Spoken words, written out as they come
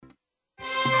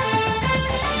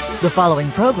The following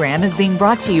program is being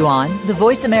brought to you on the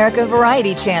Voice America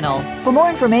Variety Channel. For more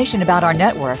information about our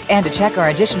network and to check our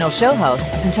additional show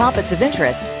hosts and topics of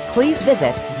interest, please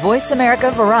visit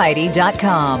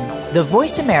voiceamericavariety.com. The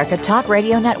Voice America Talk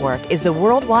Radio Network is the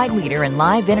worldwide leader in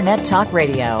live Internet talk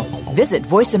radio. Visit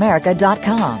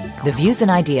voiceamerica.com. The views and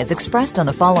ideas expressed on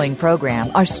the following program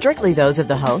are strictly those of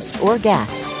the host or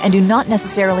guests and do not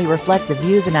necessarily reflect the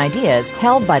views and ideas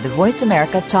held by the Voice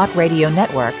America Talk Radio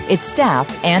Network, its staff,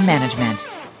 and management.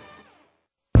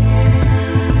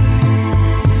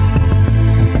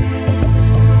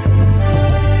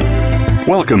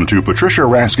 Welcome to Patricia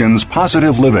Raskin's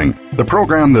Positive Living, the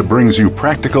program that brings you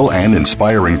practical and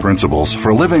inspiring principles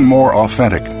for living more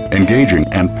authentic, engaging,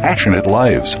 and passionate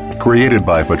lives. Created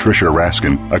by Patricia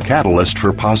Raskin, a catalyst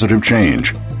for positive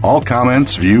change. All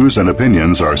comments, views, and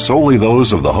opinions are solely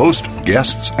those of the host,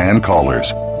 guests, and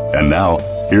callers. And now,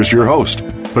 here's your host,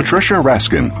 Patricia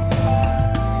Raskin.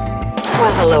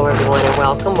 Well, hello, everyone, and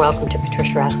welcome. Welcome to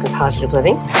Patricia Raskin Positive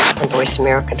Living on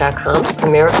voiceamerica.com,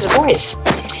 America's Voice.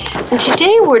 And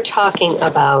today we're talking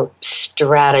about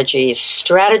strategies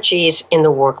in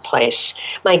the workplace.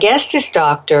 My guest is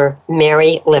Dr.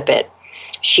 Mary Lippitt.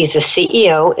 She's the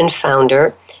CEO and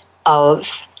founder of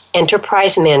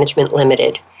Enterprise Management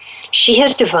Limited. She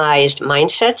has devised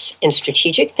mindsets and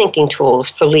strategic thinking tools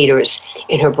for leaders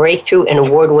in her breakthrough and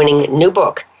award-winning new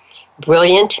book,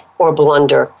 Brilliant or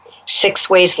Blunder: 6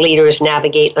 Ways Leaders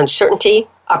Navigate Uncertainty,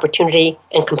 Opportunity,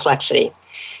 and Complexity.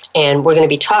 And we're going to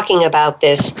be talking about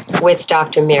this with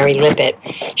Dr. Mary Lippitt.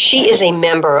 She is a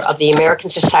member of the American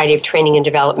Society of Training and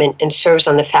Development and serves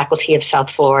on the faculty of South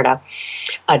Florida.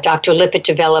 Dr. Lippitt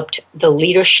developed the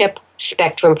Leadership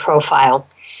Spectrum Profile,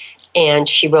 and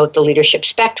she wrote the Leadership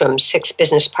Spectrum, 6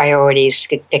 Business Priorities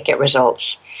that Get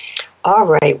Results. All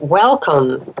right,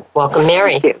 welcome. Welcome,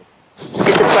 Mary. Thank you.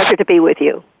 It's a pleasure to be with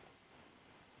you.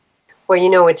 Well, you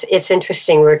know, it's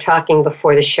interesting. We were talking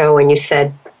before the show, and you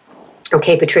said,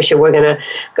 okay, Patricia, we're going to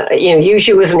use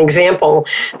you as an example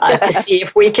to see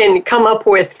if we can come up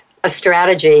with a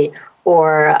strategy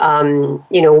or,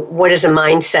 what is a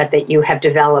mindset that you have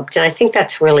developed. And I think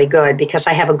that's really good because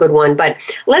I have a good one. But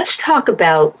let's talk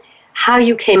about how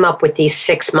you came up with these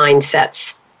 6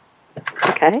 mindsets.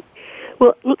 Okay.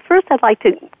 Well, first I'd like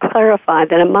to clarify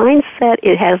that a mindset,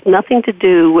 it has nothing to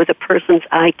do with a person's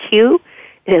IQ.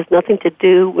 It has nothing to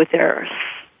do with their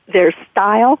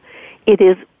style. It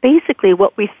is basically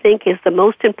what we think is the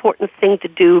most important thing to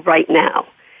do right now.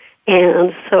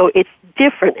 And so it's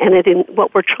different. And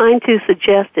what we're trying to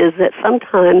suggest is that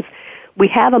sometimes we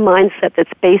have a mindset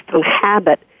that's based on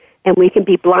habit, and we can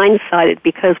be blindsided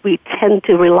because we tend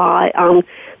to rely on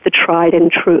the tried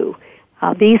and true.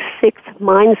 These 6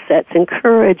 mindsets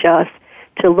encourage us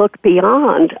to look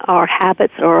beyond our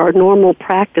habits or our normal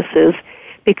practices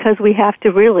because we have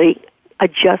to really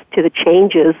adjust to the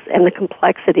changes and the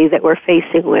complexity that we're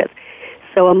facing with.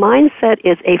 So a mindset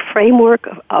is a framework,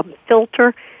 a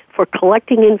filter for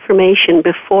collecting information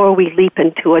before we leap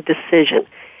into a decision.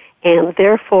 And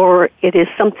therefore, it is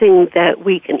something that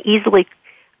we can easily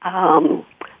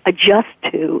adjust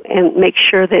to and make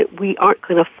sure that we aren't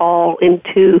going to fall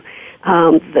into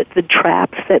the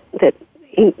traps that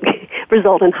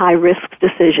result in high-risk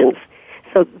decisions.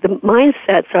 So the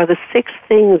mindsets are the 6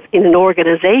 things in an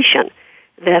organization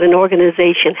that an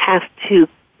organization has to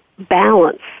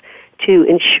balance to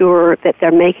ensure that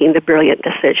they're making the brilliant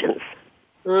decisions.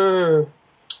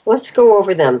 Let's go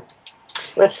over them.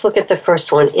 Let's look at the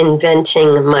first one, inventing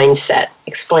mindset.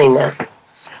 Explain that.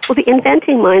 Well, the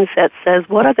inventing mindset says,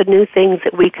 what are the new things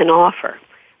that we can offer?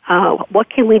 What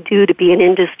can we do to be an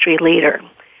industry leader?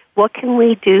 What can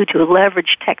we do to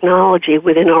leverage technology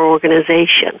within our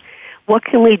organization? What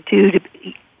can we do to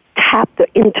tap the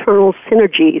internal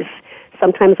synergies?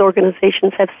 Sometimes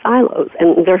organizations have silos,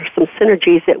 and there are some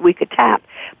synergies that we could tap,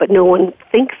 but no one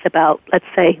thinks about, let's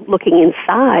say, looking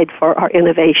inside for our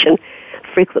innovation.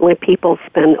 Frequently, people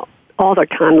spend all their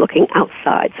time looking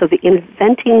outside. So the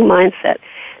inventing mindset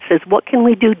says, what can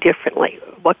we do differently?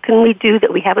 What can we do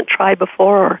that we haven't tried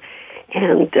before?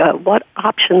 And what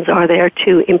options are there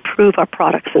to improve our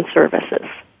products and services?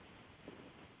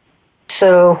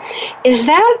 So is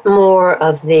that more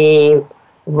of the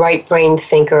right brain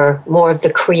thinker, more of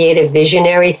the creative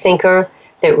visionary thinker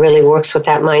that really works with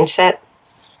that mindset?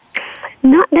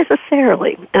 Not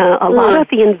necessarily. A lot of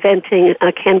the inventing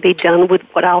can be done with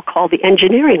what I'll call the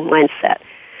engineering mindset,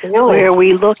 where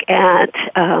we look at,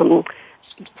 as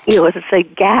I say,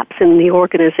 gaps in the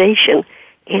organization,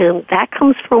 and that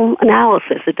comes from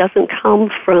analysis. It doesn't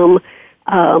come from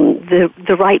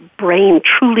the right brain,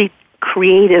 truly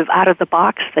creative,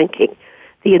 out-of-the-box thinking.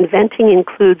 The inventing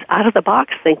includes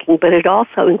out-of-the-box thinking, but it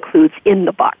also includes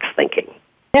in-the-box thinking.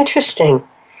 Interesting.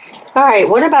 All right,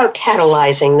 what about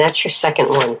catalyzing? That's your second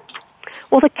one.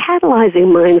 Well, the catalyzing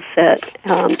mindset,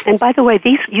 and by the way,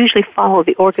 these usually follow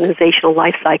the organizational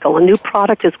life cycle. A new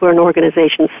product is where an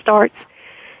organization starts,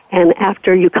 and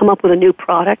after you come up with a new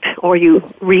product or you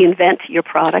reinvent your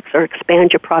products or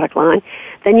expand your product line,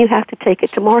 then you have to take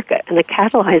it to market. And the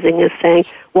catalyzing is saying,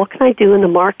 what can I do in the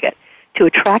market to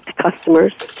attract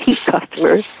customers, keep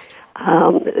customers,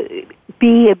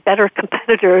 be a better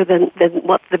competitor than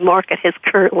what the market is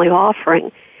currently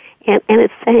offering. And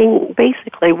it's saying,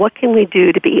 basically, what can we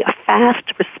do to be a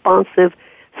fast, responsive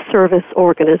service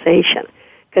organization?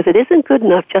 Because it isn't good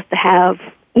enough just to have,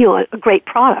 a great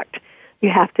product. You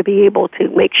have to be able to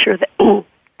make sure that,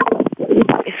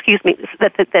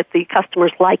 that the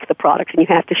customers like the product, and you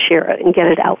have to share it and get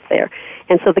it out there.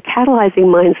 And so the catalyzing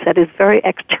mindset is very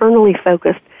externally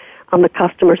focused on the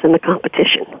customers and the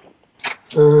competition.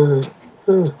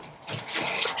 Mm-hmm.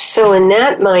 So in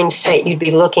that mindset, you'd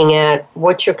be looking at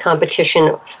what's your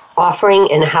competition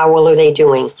offering and how well are they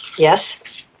doing, yes?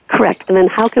 Correct. And then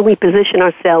how can we position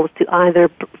ourselves to either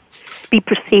be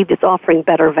perceived as offering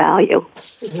better value?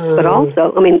 But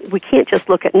also, we can't just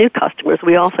look at new customers.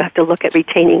 We also have to look at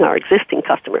retaining our existing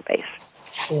customer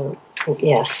base.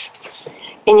 Yes.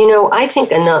 And, I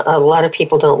think a lot of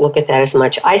people don't look at that as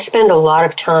much. I spend a lot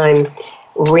of time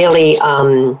really,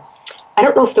 I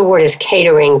don't know if the word is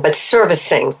catering, but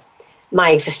servicing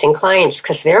my existing clients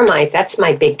because that's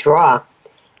my big draw.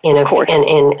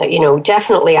 And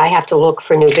definitely I have to look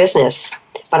for new business,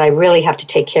 but I really have to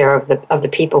take care of the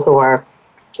people who are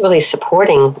really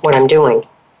supporting what I'm doing.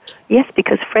 Yes,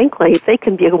 because frankly, they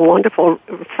can be a wonderful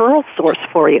referral source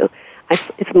for you.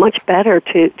 It's much better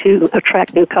to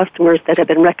attract new customers that have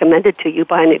been recommended to you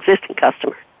by an existing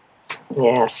customer.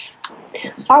 Yes.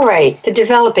 All right, the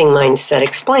developing mindset.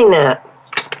 Explain that.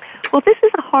 Well, this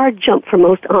is a hard jump for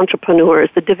most entrepreneurs.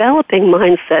 The developing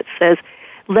mindset says,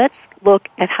 let's look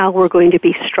at how we're going to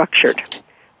be structured.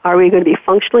 Are we going to be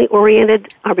functionally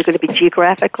oriented? Are we going to be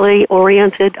geographically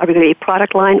oriented? Are we going to be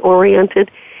product line oriented?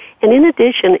 And in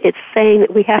addition, it's saying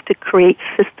that we have to create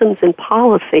systems and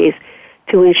policies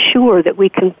to ensure that we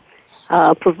can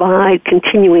provide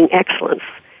continuing excellence.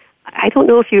 I don't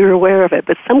know if you're aware of it,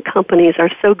 but some companies are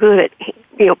so good at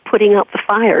putting out the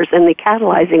fires and the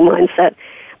catalyzing mindset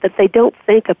that they don't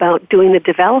think about doing the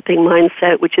developing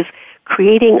mindset, which is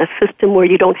creating a system where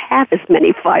you don't have as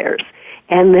many fires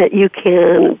and that you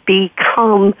can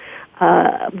become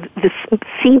this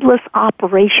seamless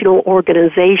operational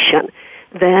organization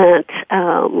that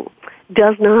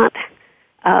does not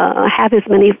have as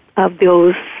many of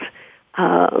those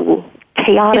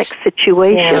chaotic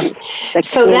situations. Yeah.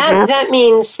 So that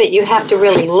means that you have to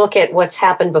really look at what's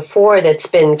happened before that's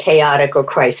been chaotic or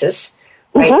crisis,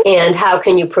 right? Mm-hmm. And how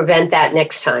can you prevent that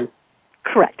next time?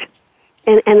 Correct.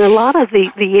 And a lot of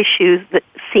the issues that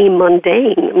seem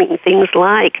mundane, things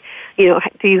like, do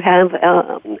you have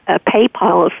a pay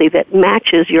policy that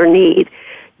matches your need?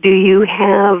 Do you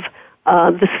have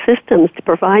the systems to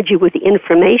provide you with the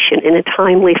information in a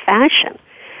timely fashion?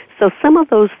 So some of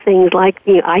those things like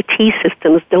IT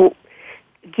systems don't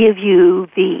give you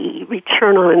the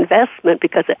return on investment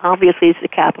because it obviously is a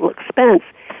capital expense,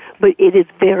 but it is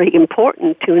very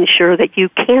important to ensure that you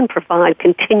can provide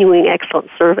continuing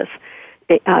excellent service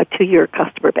to your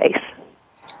customer base.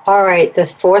 All right, the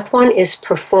fourth one is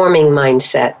performing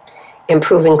mindset,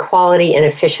 improving quality and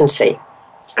efficiency.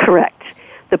 Correct.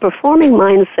 The performing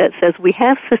mindset says we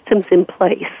have systems in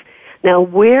place. Now,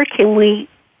 where can we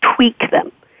tweak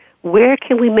them? Where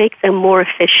can we make them more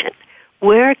efficient?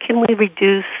 Where can we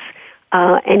reduce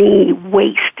any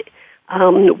waste?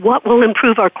 What will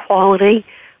improve our quality?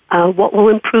 What will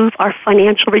improve our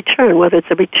financial return, whether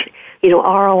it's a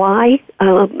ROI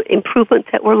improvement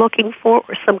that we're looking for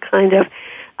or some kind of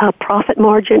profit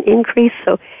margin increase.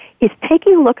 So it's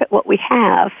taking a look at what we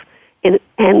have and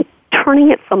turning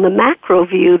it from the macro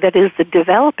view that is the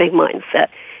developing mindset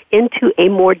into a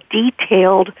more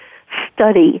detailed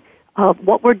study of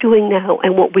what we're doing now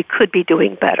and what we could be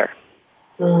doing better.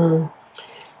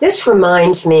 This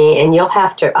reminds me, and you'll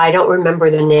have to, I don't remember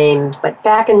the name, but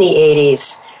back in the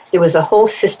 80s, there was a whole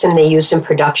system they used in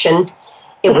production.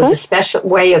 It was a special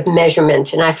way of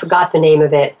measurement, and I forgot the name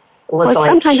of it. It was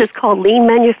sometimes it's called lean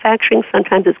manufacturing,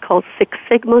 sometimes it's called Six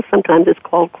Sigma, sometimes it's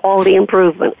called quality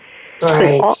improvement.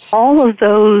 Right. But all of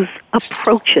those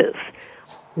approaches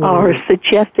are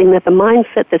suggesting that the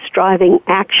mindset that's driving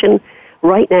action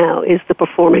right now is the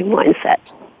performing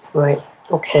mindset. Right.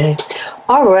 Okay.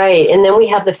 All right. And then we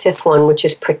have the fifth one, which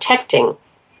is protecting.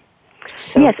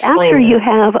 So yes, after you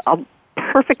have a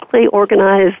perfectly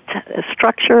organized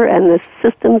structure and the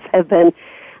systems have been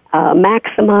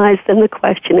maximized, then the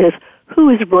question is, who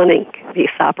is running this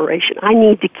operation? I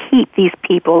need to keep these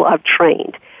people I've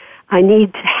trained. I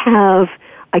need to have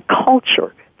a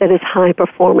culture that is high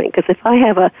performing, because if I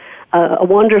have a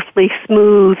wonderfully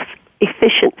smooth,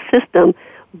 efficient system,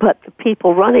 but the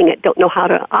people running it don't know how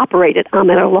to operate it, I'm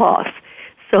at a loss.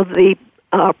 So the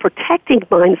protecting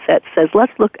mindset says,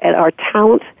 let's look at our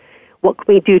talent, what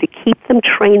can we do to keep them,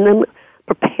 train them,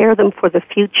 prepare them for the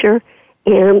future,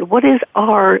 and what is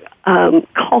our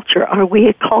culture? Are we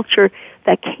a culture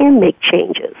that can make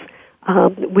changes?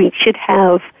 We should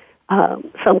have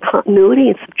some continuity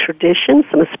and some tradition,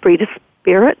 some esprit de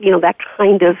spirit, that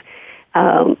kind of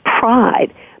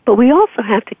pride. But we also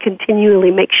have to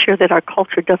continually make sure that our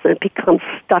culture doesn't become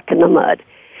stuck in the mud.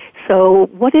 So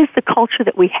what is the culture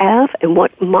that we have, and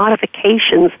what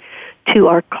modifications to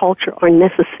our culture are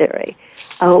necessary?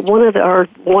 One of our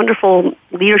wonderful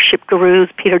leadership gurus,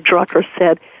 Peter Drucker,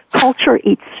 said, culture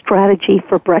eats strategy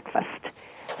for breakfast.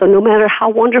 So no matter how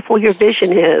wonderful your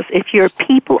vision is, if your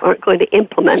people aren't going to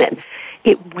implement it,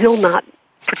 it will not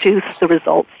produce the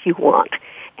results you want.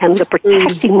 And the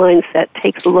protecting mindset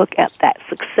takes a look at that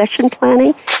succession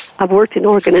planning. I've worked in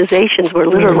organizations where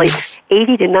literally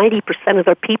 80 to 90% of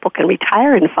their people can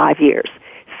retire in 5 years.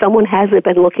 Someone hasn't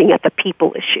been looking at the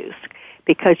people issues,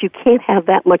 because you can't have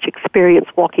that much experience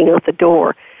walking out the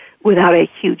door without a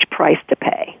huge price to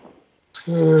pay.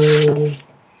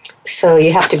 So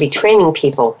you have to be training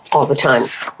people all the time,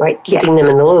 right? Keeping them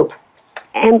in the loop.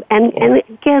 And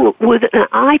again, with an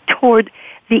eye toward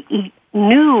the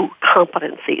new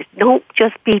competencies. Don't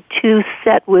just be too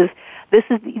set with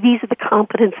these are the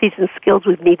competencies and skills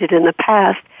we've needed in the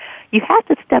past. You have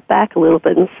to step back a little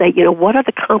bit and say, what are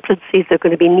the competencies that are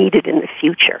going to be needed in the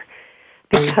future?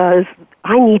 Because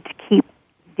I need to keep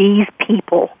these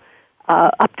people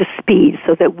up to speed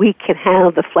so that we can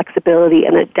have the flexibility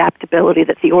and adaptability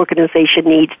that the organization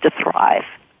needs to thrive.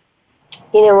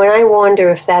 When I wonder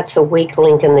if that's a weak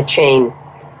link in the chain,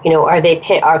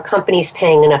 are companies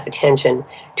paying enough attention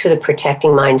to the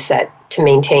protecting mindset, to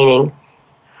maintaining?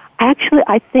 Actually,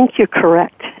 I think you're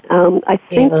correct. I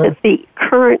think that the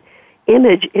current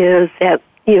image is that,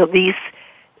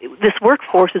 this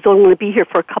workforce is only going to be here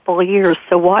for a couple of years,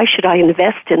 so why should I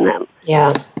invest in them?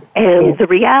 Yeah. And the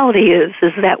reality is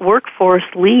that workforce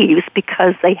leaves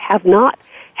because they have not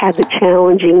had the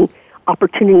challenging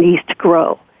opportunities to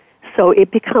grow. So it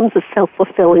becomes a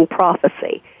self-fulfilling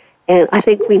prophecy. And I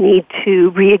think we need to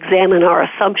re-examine our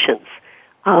assumptions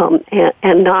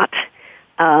and not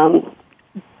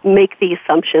make the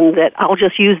assumption that I'll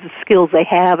just use the skills they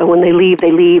have, and when they leave,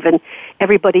 and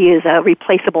everybody is a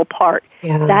replaceable part.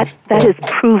 Yeah. That is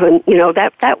proven.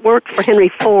 That worked for Henry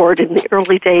Ford in the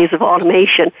early days of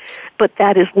automation, but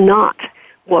that is not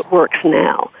what works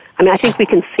now. I mean, I think we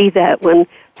can see that when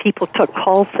people took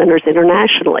call centers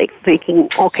internationally, thinking,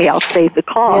 okay, I'll save the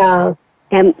cost. Yeah.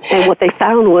 And what they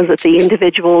found was that the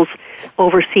individuals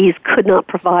overseas could not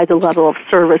provide the level of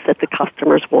service that the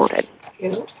customers wanted.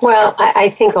 Well, I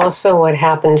think also what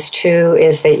happens, too,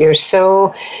 is that you're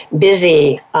so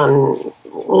busy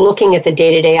looking at the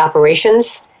day-to-day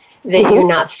operations that you're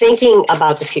not thinking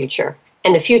about the future.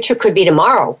 And the future could be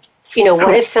tomorrow.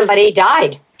 What if somebody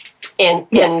died? And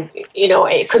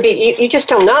it could be, you just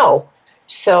don't know.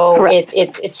 So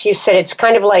it's you said, it's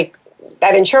kind of like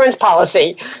that insurance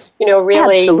policy,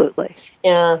 really. Absolutely.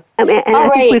 Yeah. I mean, and I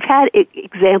think we've had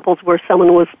examples where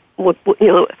someone was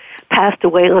passed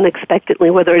away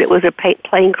unexpectedly, whether it was a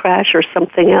plane crash or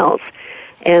something else.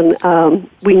 And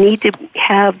we need to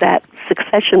have that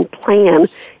succession plan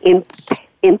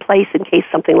in place in case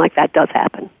something like that does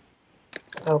happen.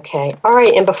 Okay. All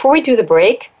right. And before we do the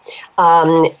break,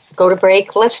 go to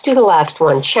break, let's do the last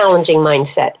one, challenging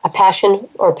mindset, a passion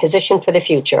or position for the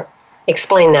future.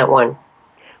 Explain that one.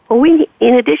 Well,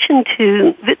 in addition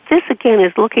to, this again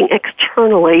is looking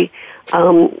externally,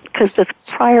 because the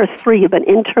prior three have been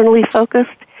internally focused.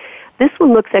 This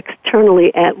one looks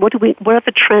externally at what are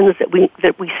the trends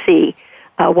that we see,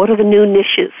 what are the new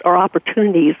niches or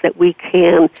opportunities that we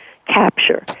can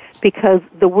capture, because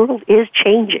the world is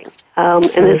changing. And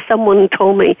as someone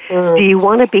told me, do you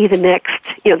want to be the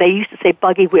next, they used to say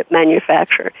buggy whip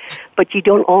manufacturer, but you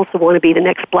don't also want to be the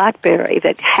next BlackBerry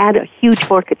that had a huge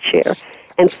market share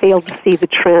and failed to see the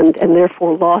trend and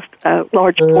therefore lost a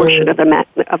large portion of their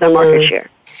market share.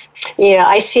 Yeah,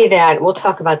 I see that. We'll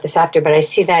talk about this after, but I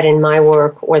see that in my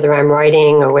work, whether I'm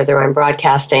writing or whether I'm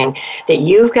broadcasting, that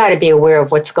you've got to be aware of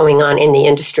what's going on in the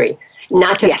industry,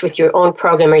 not just with your own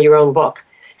program or your own book,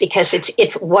 because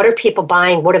it's what are people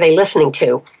buying, what are they listening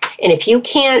to, and if you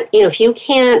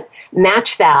can't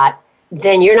match that,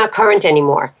 then you're not current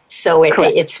anymore. So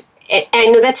it's I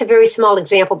know that's a very small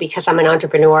example because I'm an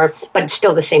entrepreneur, but it's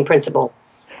still the same principle.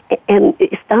 And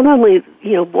it's not only,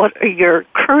 what are your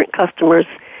current customers'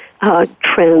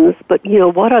 trends, but,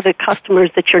 what are the customers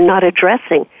that you're not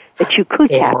addressing that you could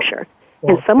capture? Yeah,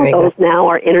 and some of those now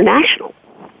are international.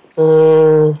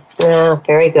 Yeah,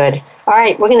 very good. All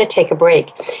right, we're going to take a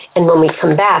break. And when we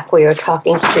come back, we are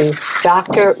talking to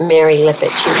Dr. Mary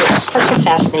Lippitt. She's written such a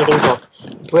fascinating book,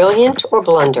 Brilliant or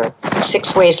Blunder,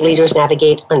 6 Ways Leaders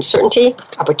Navigate Uncertainty,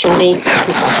 Opportunity,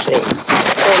 Complexity.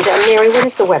 And Mary, what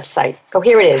is the website? Oh,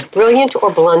 here it is,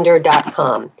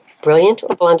 brilliantorblunder.com.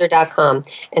 Brilliantorblunder.com.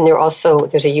 And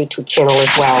there's a YouTube channel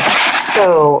as well.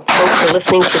 So, folks are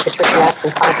listening to Patricia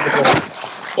Raskin Positive Living.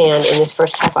 And in this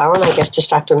first half hour, my guest is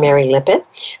Dr. Mary Lippitt,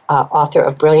 author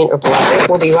of Brilliant or Blunder.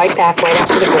 We'll be right back right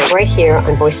after the break, right here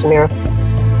on Voice America.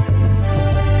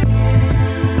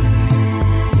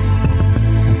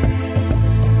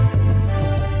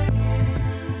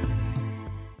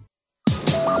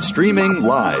 Streaming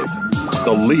live,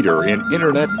 the leader in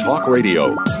Internet talk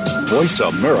radio,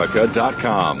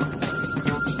 voiceamerica.com.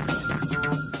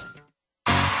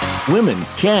 Women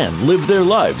can live their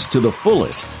lives to the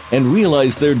fullest and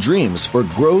realize their dreams for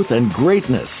growth and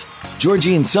greatness.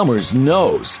 Georgine Summers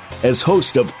knows. As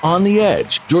host of On the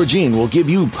Edge, Georgine will give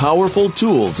you powerful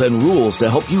tools and rules to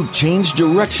help you change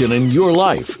direction in your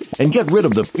life and get rid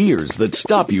of the fears that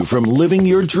stop you from living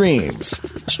your dreams.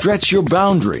 Stretch your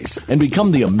boundaries and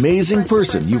become the amazing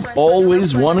person you've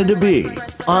always wanted to be.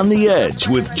 On the Edge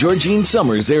with Georgine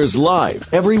Summers airs live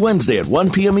every Wednesday at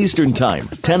 1 p.m. Eastern Time,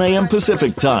 10 a.m.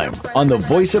 Pacific Time on the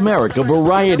Voice America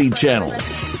Variety Channel.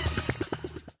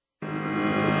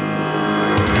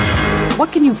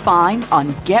 What can you find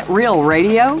on Get Real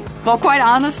Radio? Well, quite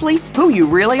honestly, who you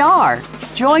really are.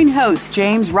 Join host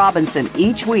James Robinson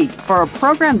each week for a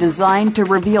program designed to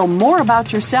reveal more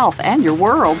about yourself and your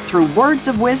world through words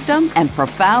of wisdom and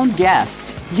profound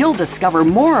guests. You'll discover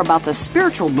more about the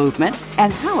spiritual movement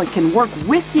and how it can work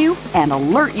with you and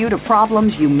alert you to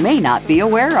problems you may not be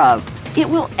aware of. It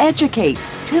will educate,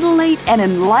 titillate, and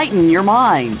enlighten your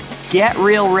mind. Get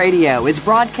Real Radio is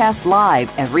broadcast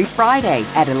live every Friday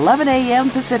at 11 a.m.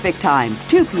 Pacific Time,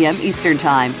 2 p.m. Eastern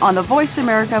Time on the Voice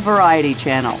America Variety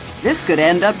Channel. This could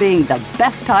end up being the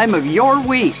best time of your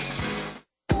week.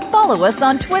 Follow us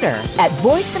on Twitter at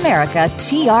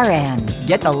VoiceAmericaTRN.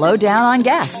 Get the lowdown on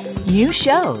guests, new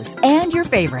shows, and your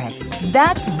favorites.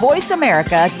 That's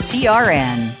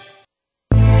VoiceAmericaTRN.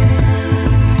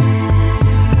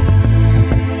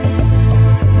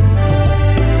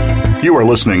 You are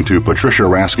listening to Patricia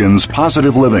Raskin's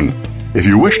Positive Living. If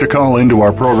you wish to call into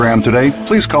our program today,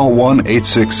 please call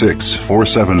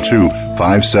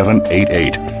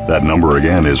 1-866-472-5788. That number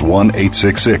again is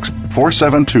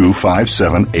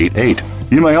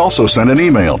 1-866-472-5788. You may also send an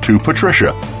email to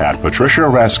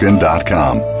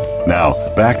patricia@patriciaraskin.com. Now,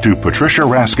 back to Patricia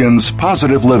Raskin's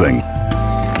Positive Living.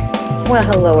 Well,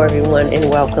 hello, everyone, and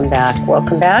welcome back.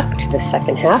 Welcome back to the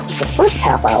second half of the first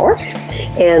half hour.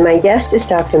 And my guest is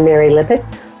Dr. Mary Lippitt.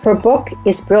 Her book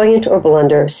is Brilliant or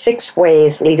Blunder, 6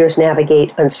 Ways Leaders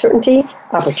Navigate Uncertainty,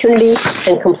 Opportunity,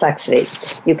 and Complexity.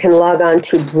 You can log on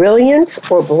to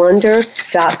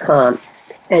brilliantorblunder.com.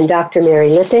 And Dr. Mary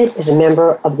Lippitt is a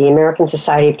member of the American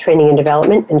Society of Training and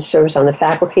Development and serves on the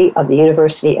faculty of the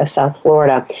University of South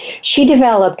Florida. She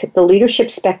developed the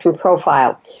Leadership Spectrum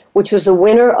Profile, which was the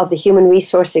winner of the Human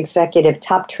Resource Executive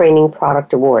Top Training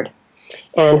Product Award.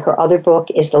 And her other book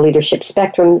is The Leadership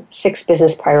Spectrum, 6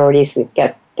 Business Priorities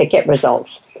that get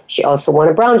results. She also won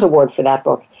a Bronze Award for that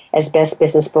book as Best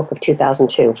Business Book of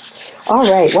 2002.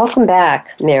 All right, welcome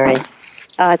back, Mary.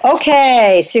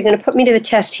 Okay, so you're going to put me to the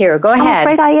test here. Go ahead. I'm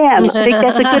afraid I am. I think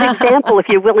that's a good example if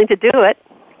you're willing to do it.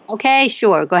 Okay,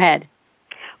 sure. Go ahead.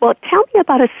 Well, tell me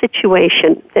about a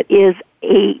situation that is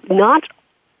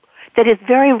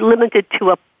very limited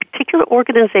to a particular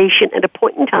organization at a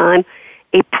point in time,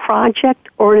 a project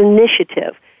or an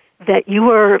initiative that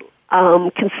you are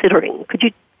considering. Could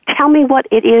you tell me what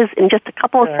it is in just a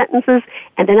couple of sentences,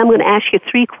 and then I'm going to ask you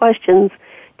 3 questions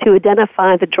to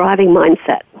identify the driving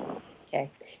mindset. Okay.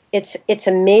 It's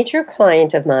a major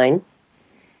client of mine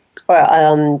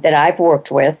that I've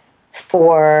worked with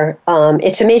for,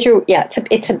 it's a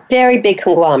very big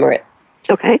conglomerate.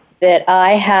 Okay. That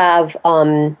I have,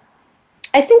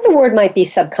 I think the word might be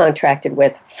subcontracted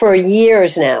with for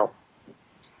years now.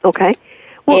 Okay.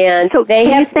 Well, and so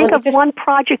can you think of one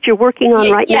project you're working on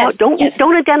right now?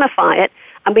 Don't identify it.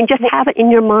 I mean, just have it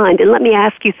in your mind, and let me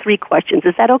ask you 3 questions.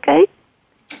 Is that okay?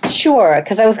 Sure,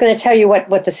 because I was going to tell you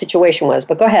what the situation was,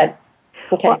 but go ahead.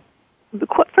 Okay. Well, the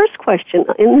first question,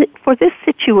 for this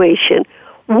situation,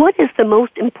 what is the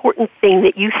most important thing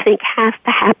that you think has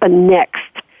to happen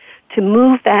next to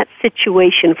move that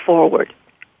situation forward?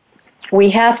 We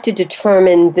have to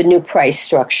determine the new price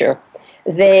structure.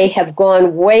 They have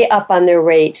gone way up on their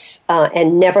rates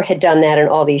and never had done that in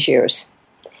all these years.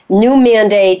 New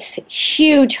mandates,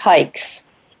 huge hikes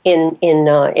in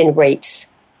rates.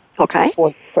 Okay.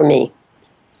 For me.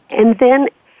 And then,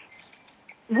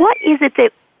 what is it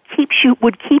that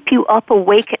would keep you up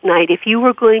awake at night if you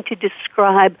were going to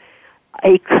describe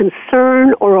a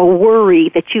concern or a worry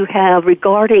that you have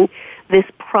regarding this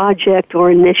project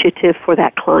or initiative for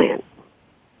that client?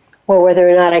 Well, whether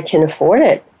or not I can afford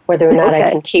it, whether or not I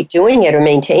can keep doing it or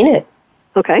maintain it.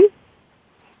 Okay.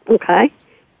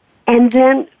 And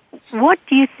then, what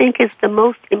do you think is the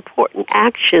most important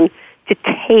action to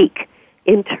take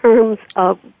in terms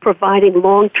of providing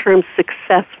long-term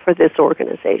success for this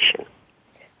organization?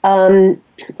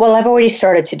 Well, I've already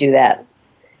started to do that.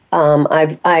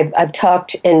 I've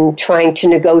talked and trying to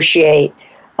negotiate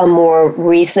a more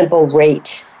reasonable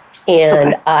rate,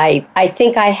 and I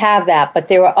think I have that. But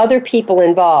there are other people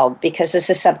involved because as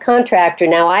a subcontractor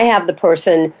now, I have the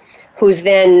person who's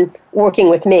then working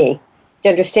with me. Do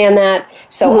you understand that?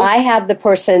 So I have the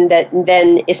person that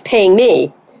then is paying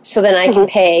me, so then I can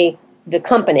pay the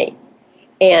company.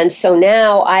 And so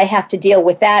now I have to deal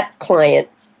with that client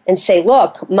and say,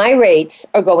 look, my rates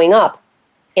are going up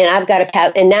and I've got to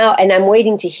pass, and I'm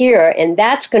waiting to hear, and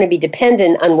that's going to be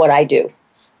dependent on what I do.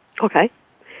 Okay.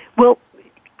 Well,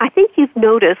 I think you've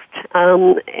noticed,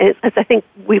 as I think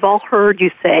we've all heard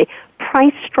you say,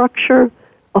 price structure,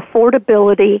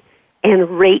 affordability, and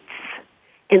rates.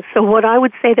 And so what I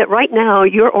would say that right now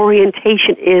your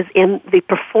orientation is in the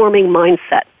performing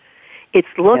mindset. It's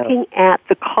looking at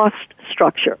the cost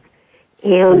structure.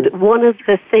 And one of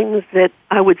the things that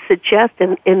I would suggest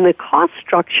in the cost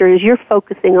structure is you're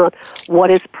focusing on what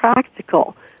is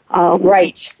practical.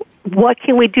 Right. What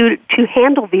can we do to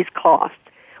handle these costs?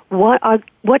 What are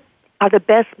the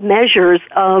best measures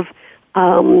of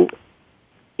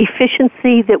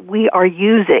efficiency that we are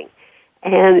using?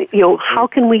 And, how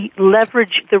can we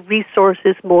leverage the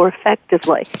resources more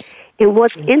effectively? And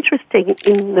what's interesting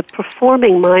in the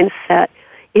performing mindset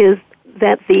is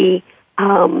that the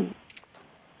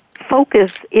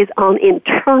focus is on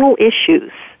internal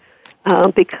issues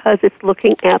because it's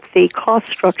looking at the cost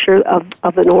structure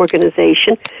of an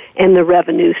organization and the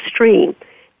revenue stream.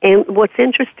 And what's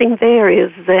interesting there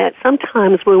is that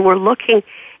sometimes when we're looking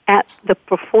at the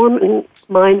performing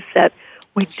mindset,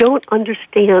 we don't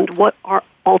understand what our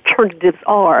alternatives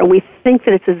are, and we think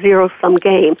that it's a zero-sum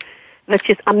game.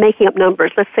 I'm making up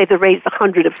numbers. Let's say they raised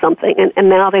 100 of something, and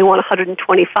now they want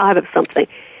 125 of something.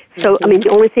 So, the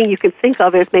only thing you can think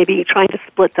of is maybe trying to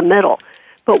split the middle.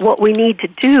 But what we need to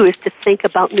do is to think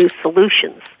about new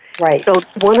solutions. Right. So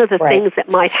one of the things that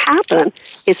might happen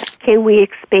is, can we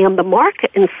expand the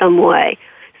market in some way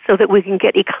so that we can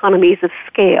get economies of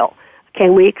scale?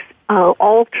 Can we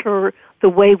alter the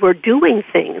way we're doing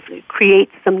things, create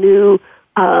some new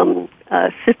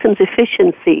systems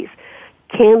efficiencies?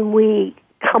 Can we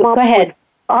come up with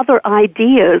other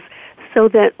ideas so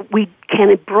that we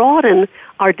can broaden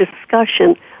our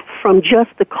discussion from just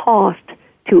the cost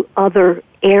to other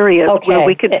areas where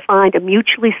we can find a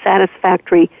mutually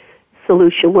satisfactory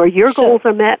solution where your goals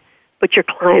are met, but your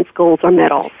client's goals are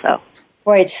met also.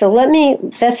 Right. So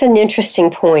that's an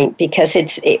interesting point because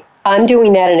I'm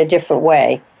doing that in a different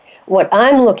way. What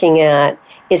I'm looking at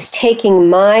is taking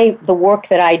the work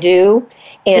that I do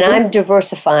and I'm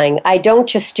diversifying. I don't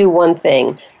just do one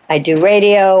thing. I do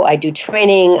radio, I do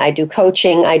training, I do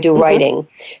coaching, I do writing.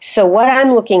 So what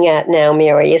I'm looking at now,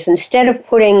 Mary, is instead of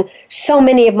putting so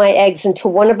many of my eggs into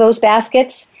one of those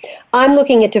baskets, I'm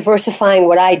looking at diversifying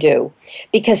what I do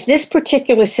because this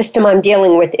particular system I'm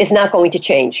dealing with is not going to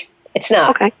change. It's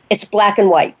not. Okay. It's black and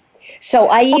white. So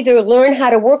I either learn how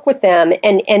to work with them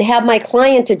and have my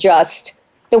client adjust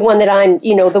the one that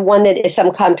the one that is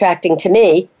subcontracting to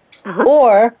me,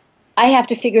 or I have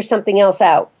to figure something else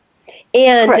out.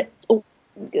 And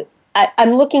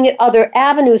I'm looking at other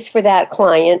avenues for that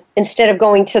client instead of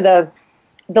going to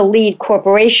the lead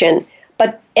corporation.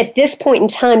 But at this point in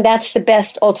time, that's the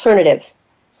best alternative.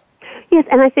 Yes,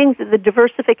 and I think that the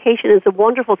diversification is a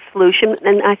wonderful solution.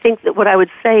 And I think that what I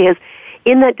would say is,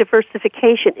 in that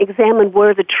diversification, examine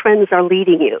where the trends are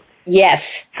leading you.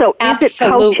 Yes, so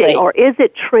absolutely. Is it coaching, or is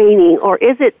it training, or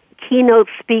is it keynote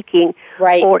speaking,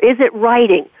 or is it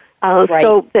writing?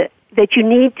 So that you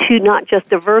need to not just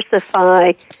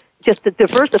diversify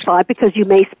because you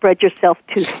may spread yourself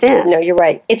too thin. No, you're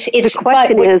right. The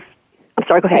question is, I'm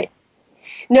sorry, go ahead.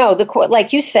 No,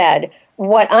 like you said,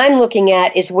 what I'm looking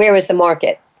at is where is the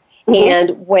market?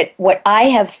 And what I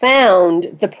have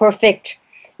found the perfect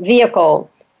vehicle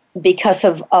because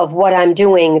of what I'm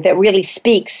doing that really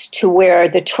speaks to where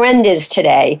the trend is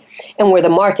today and where the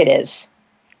market is.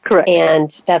 Correct.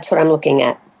 And that's what I'm looking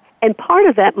at. And part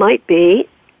of that might be,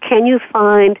 can you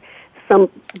find some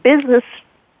business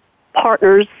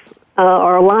partners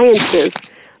or alliances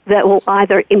that will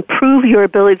either improve your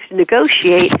ability to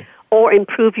negotiate or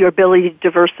improve your ability to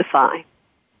diversify?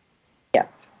 Yeah,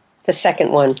 the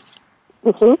second one.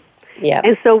 Mm-hmm. Yeah.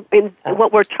 And so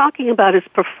what we're talking about is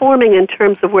performing in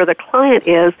terms of where the client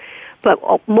is, but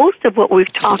most of what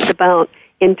we've talked about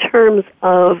in terms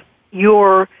of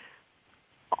your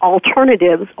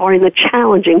alternatives are in the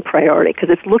challenging priority, because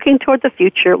it's looking toward the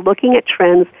future, looking at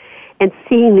trends, and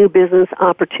seeing new business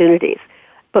opportunities.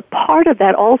 But part of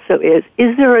that also is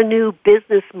there a new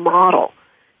business model?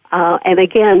 And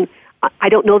again, I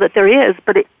don't know that there is,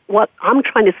 but what I'm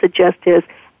trying to suggest is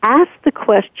ask the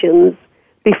questions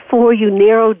before you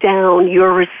narrow down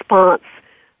your response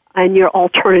and your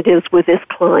alternatives with this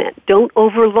client. Don't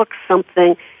overlook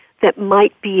something that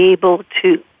might be able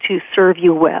to serve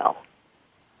you well.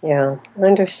 Yeah, I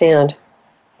understand.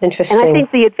 Interesting. And I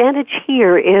think the advantage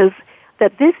here is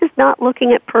that this is not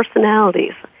looking at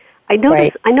personalities. I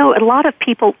know a lot of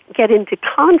people get into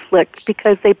conflict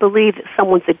because they believe that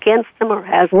someone's against them or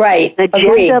has an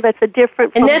agenda that's a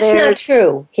different from theirs. And that's not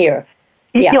true here.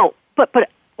 Yeah. But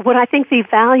what I think the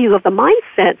value of the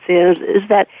mindsets is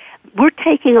that we're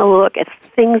taking a look at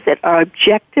things that are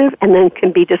objective and then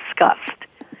can be discussed.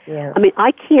 Yeah. I mean,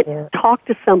 I can't talk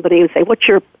to somebody and say, what's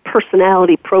your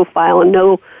personality profile, and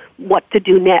know what to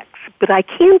do next. But I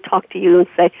can talk to you and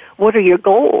say, what are your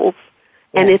goals?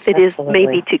 And if it is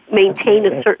maybe to maintain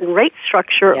a certain rate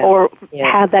structure or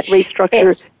have that rate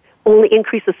structure only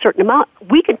increase a certain amount,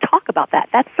 we can talk about that.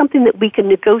 That's something that we can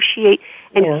negotiate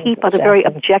and keep on a very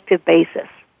objective basis.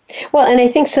 Well, and I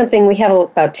think we have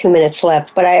about 2 minutes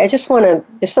left, but I just want to,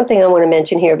 there's something I want to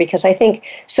mention here, because I think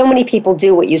so many people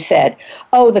do what you said.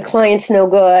 Oh, the client's no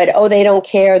good. Oh, they don't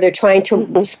care. They're trying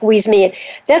to squeeze me in.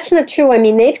 That's not true. I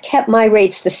mean, they've kept my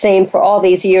rates the same for all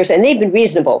these years, and they've been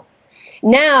reasonable.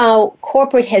 Now,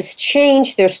 corporate has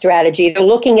changed their strategy. They're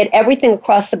looking at everything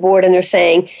across the board, and they're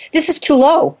saying, this is too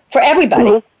low for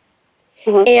everybody.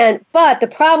 But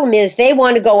the problem is they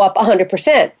want to go up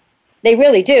 100%. They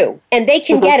really do. And they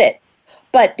can get it.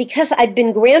 But because I've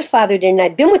been grandfathered in and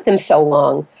I've been with them so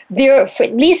long,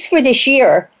 at least for this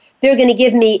year, they're going to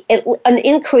give me an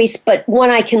increase, but one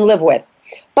I can live with.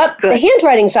 But the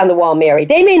handwriting's on the wall, Mary.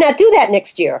 They may not do that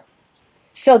next year.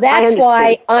 So that's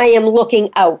why I am looking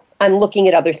out. I'm looking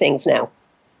at other things now.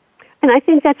 And I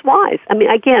think that's wise. I mean,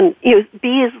 again,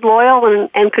 be as loyal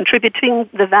and contributing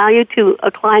the value to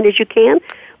a client as you can,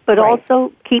 but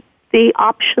also keep the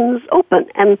options open.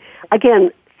 And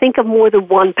again, think of more than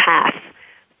one path,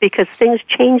 because things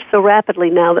change so rapidly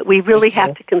now that we really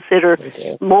have to consider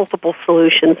multiple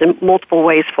solutions and multiple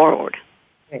ways forward.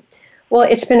 Well,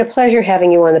 it's been a pleasure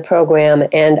having you on the program.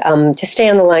 And to stay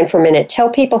on the line for a minute, tell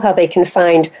people how they can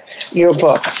find your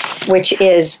book, which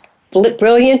is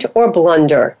Brilliant or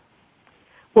Blunder.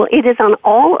 Well, it is on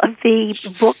all of the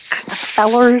book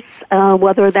sellers,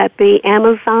 whether that be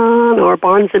Amazon or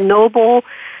Barnes & Noble.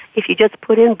 If you just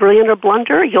put in Brilliant or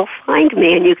Blunder, you'll find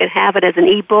me, and you can have it as an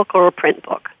ebook or a print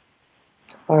book.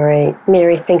 All right.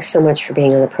 Mary, thanks so much for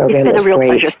being on the program. It's been a real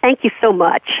great. pleasure. Thank you so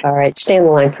much. All right. Stay on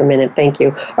the line for a minute. Thank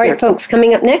you. All right, folks,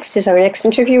 coming up next is our next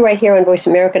interview right here on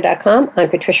VoiceAmerica.com. I'm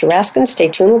Patricia Raskin. Stay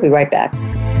tuned. We'll be right back.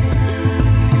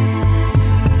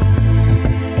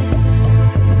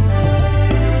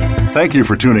 Thank you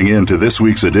for tuning in to this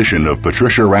week's edition of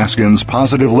Patricia Raskin's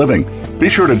Positive Living. Be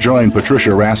sure to join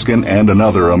Patricia Raskin and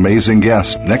another amazing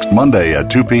guest next Monday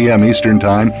at 2 p.m. Eastern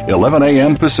Time, 11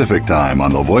 a.m. Pacific Time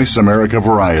on the Voice America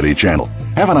Variety Channel.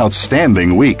 Have an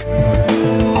outstanding week.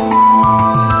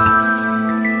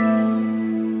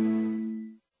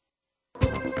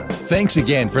 Thanks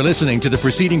again for listening to the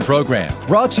preceding program,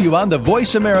 brought to you on the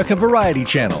Voice America Variety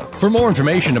Channel. For more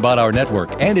information about our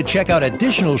network and to check out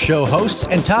additional show hosts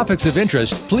and topics of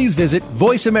interest, please visit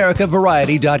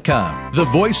VoiceAmericaVariety.com. The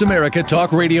Voice America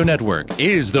Talk Radio Network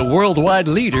is the worldwide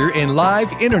leader in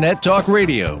live Internet talk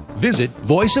radio. Visit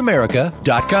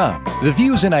VoiceAmerica.com. The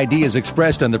views and ideas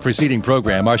expressed on the preceding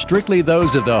program are strictly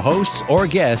those of the hosts or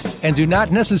guests and do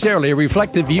not necessarily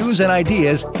reflect the views and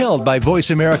ideas held by Voice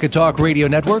America Talk Radio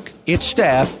Network, its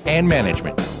staff, and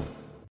management.